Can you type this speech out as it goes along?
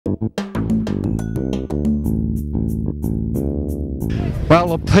Well,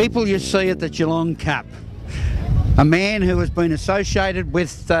 the people you see at the Geelong Cup. A man who has been associated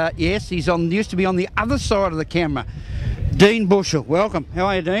with, yes, used to be on the other side of the camera. Dean Bushell, welcome. How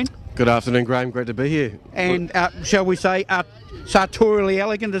are you, Dean? Good afternoon, Graham. Great to be here. And shall we say, sartorially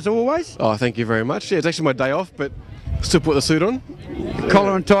elegant as always? Oh, thank you very much. Yeah, it's actually my day off, but still put the suit on.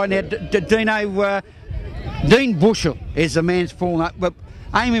 Collar and tie. Now, Dino, Dean Bushell is the man's full name, but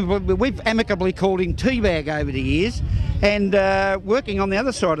we've amicably called him Teabag over the years. And working on the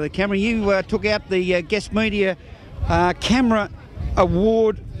other side of the camera, you took out the Guest Media Camera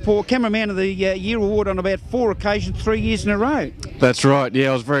Award for Cameraman of the Year award on about 4 occasions, 3 years in a row. That's right.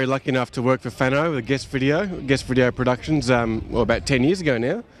 Yeah, I was very lucky enough to work for Fano, the Guest Video Productions, about 10 years ago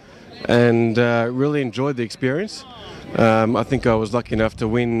now, and really enjoyed the experience. I think I was lucky enough to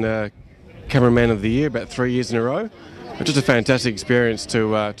win Cameraman of the Year about 3 years in a row. Just a fantastic experience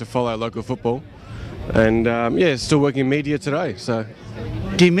to follow local football, and yeah, still working in media today. So,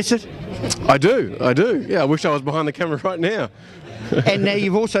 do you miss it? I do. Yeah, I wish I was behind the camera right now. And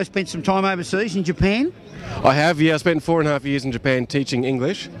you've also spent some time overseas in Japan? I have, yeah. I spent 4.5 years in Japan teaching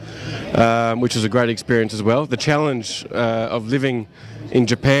English, which was a great experience as well. The challenge of living in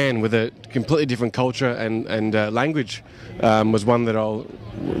Japan with a completely different culture and language was one that I'll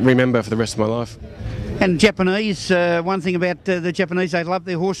remember for the rest of my life. And Japanese, one thing about the Japanese, they love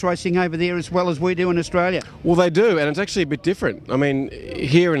their horse racing over there as well as we do in Australia. Well, they do, and it's actually a bit different. I mean,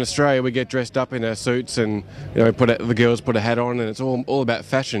 here in Australia, we get dressed up in our suits, and the girls put a hat on, and it's all about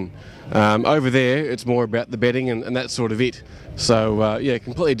fashion. Over there, it's more about the betting and that's sort of it. So yeah,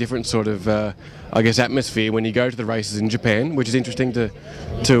 completely different sort of, I guess, atmosphere when you go to the races in Japan, which is interesting to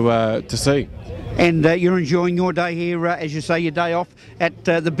see. And you're enjoying your day here, as you say, your day off at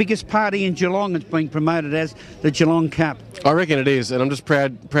the biggest party in Geelong. It's being promoted as the Geelong Cup. I reckon it is, and I'm just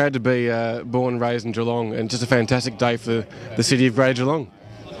proud to be born and raised in Geelong, and just a fantastic day for the city of Greater Geelong.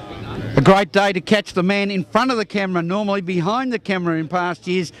 A great day to catch the man in front of the camera, normally behind the camera in past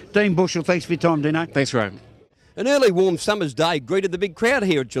years. Dean Bushell, thanks for your time, Dino. Thanks, Graham. An early warm summer's day greeted the big crowd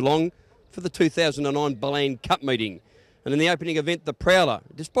here at Geelong for the 2009 Baleen Cup meeting. And in the opening event, the Prowler,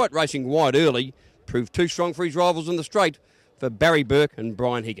 despite racing wide early, proved too strong for his rivals in the straight for Barry Burke and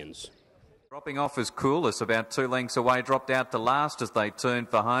Brian Higgins. Dropping off as Coolest, about 2 lengths away, dropped out to last as they turned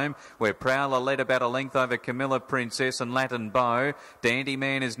for home, where Prowler led about a length over Camilla Princess and Latin Bow. Dandy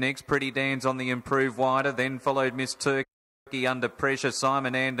Man is next, Pretty Dan's on the improve wider, then followed Miss Turkey. Under pressure,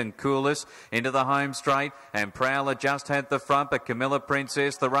 Simon and Coolest into the home straight, and Prowler just had the front, but Camilla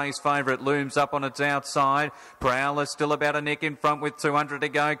Princess, the race favourite, looms up on its outside. Prowler still about a neck in front with 200 to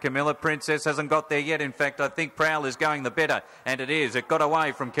go. Camilla Princess hasn't got there yet. In fact, I think Prowler's going the better, and it is. It got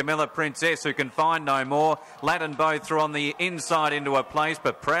away from Camilla Princess, who can find no more. Latin Bow threw on the inside into a place,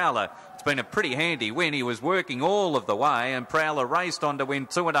 but Prowler, it's been a pretty handy win. He was working all of the way, and Prowler raced on to win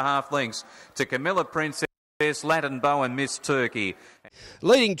 2.5 lengths to Camilla Princess, Latin Bow and Miss Turkey.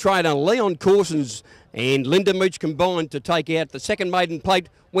 Leading trainer Leon Corsons and Linda Mooch combined to take out the second maiden plate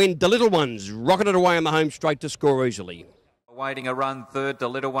when the Little Ones rocketed away on the home straight to score easily. Waiting a run third, the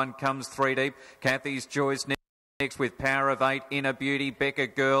Little One comes 3 deep. Kathy's Choice next with Power of 8, Inner Beauty, Becca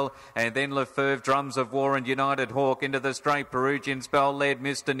Girl, and then Lefebvre, Drums of War and United Hawk into the straight. Perugian Spell led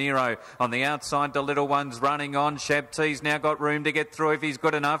Mr. Nero. On the outside, the Little One's running on. Shab T's now got room to get through if he's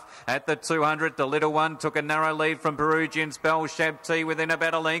good enough. At the 200, the Little One took a narrow lead from Perugian Spell. Shab T within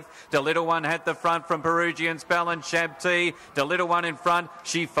about a length. The Little One had the front from Perugian Spell and Shab T. The Little One in front.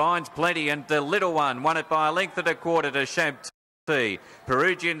 She finds plenty, and the Little One won it by a length and a quarter to Shab T.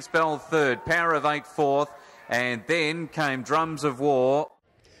 Perugian Spell third, Power of 8 fourth. And then came Drums of War.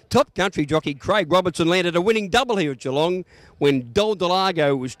 Top country jockey Craig Robertson landed a winning double here at Geelong when Dol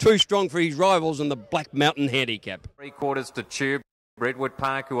Delago was too strong for his rivals in the Black Mountain Handicap. 3/4 to Tube. Redwood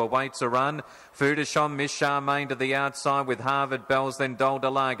Park, who awaits a run. Fudashon, Miss Charmaine to the outside with Harvard Bells, then Dol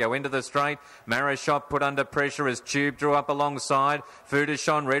Delago into the straight. Marishot put under pressure as Tube drew up alongside.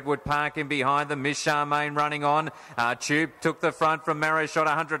 Fudashon, Redwood Park in behind them. Miss Charmaine running on. Tube took the front from Marishot,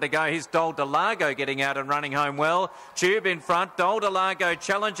 100 to go. Here's Dol Delago getting out and running home well. Tube in front. Dol Delago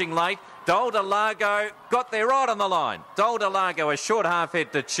challenging late. Dol Delago got there right on the line. Dol Delago a short half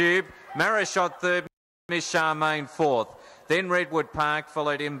head to Tube. Marishot third, Miss Charmaine fourth. Then Redwood Park,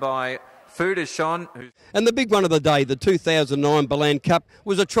 followed in by Fudashon. And the big one of the day, the 2009 Baleen Cup,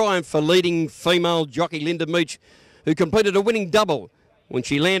 was a triumph for leading female jockey Linda Mooch, who completed a winning double when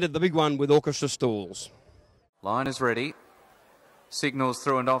she landed the big one with Orchestra Stalls. Line is ready. Signals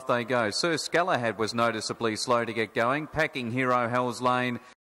through and off they go. Sir Scalahad was noticeably slow to get going. Packing Hero Hell's Lane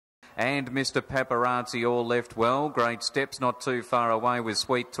and Mr Paparazzi all left well. Great Steps not too far away with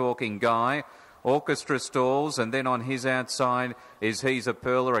Sweet Talking Guy. Orchestra stalls, and then on his outside is He's a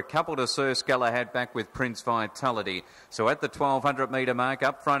Perler. A couple to Sir Scalahad back with Prince Vitality. So at the 1200 metre mark,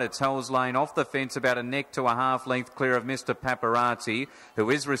 up front it's Hell's Lane, off the fence about a neck to a half length clear of Mr Paparazzi,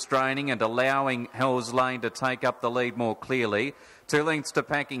 who is restraining and allowing Hell's Lane to take up the lead more clearly. 2 lengths to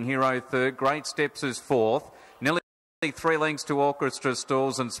Packing Hero third, Great Steps is fourth. 3 lengths to Orchestra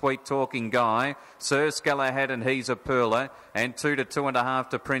Stalls and Sweet Talking Guy, Sir Scalahad and He's a Perler, and 2 to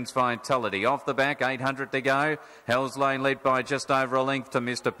 2.5 to Prince Vitality. Off the back, 800 to go. Hell's Lane led by just over a length to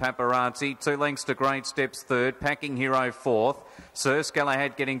Mr Paparazzi. 2 lengths to Great Steps third, Packing Hero fourth. Sir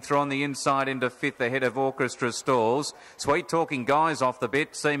Scalahad getting through on the inside into fifth ahead of Orchestra Stalls. Sweet Talking Guy's off the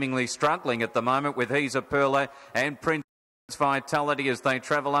bit, seemingly struggling at the moment with He's a Perler and Prince Vitality as they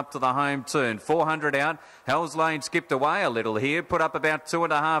travel up to the home turn. 400 out. Hell's Lane skipped away a little here. Put up about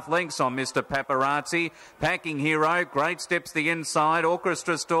 2.5 lengths on Mr Paparazzi. Packing Hero. Great Steps the inside.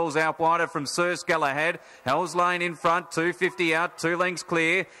 Orchestra Stalls out wider from Sir Scalahad. Hell's Lane in front. 250 out. 2 lengths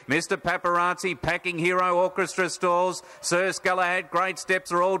clear. Mr Paparazzi. Packing Hero. Orchestra Stalls. Sir Scalahad. Great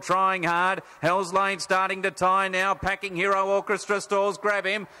Steps are all trying hard. Hell's Lane starting to tie now. Packing Hero. Orchestra Stalls. Grab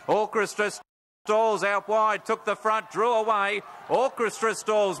him. Orchestra Stalls out wide, took the front, drew away. Orchestra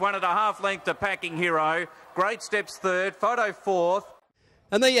Stalls 1.5 length to Packing Hero. Great Steps third, Photo fourth.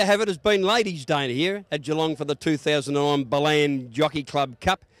 And there you have it. It's been Ladies' Day here at Geelong for the 2009 Balan Jockey Club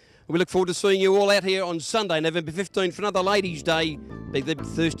Cup. We look forward to seeing you all out here on Sunday, November 15 for another Ladies' Day, Big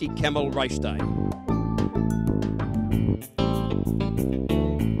Thirsty Camel Race Day.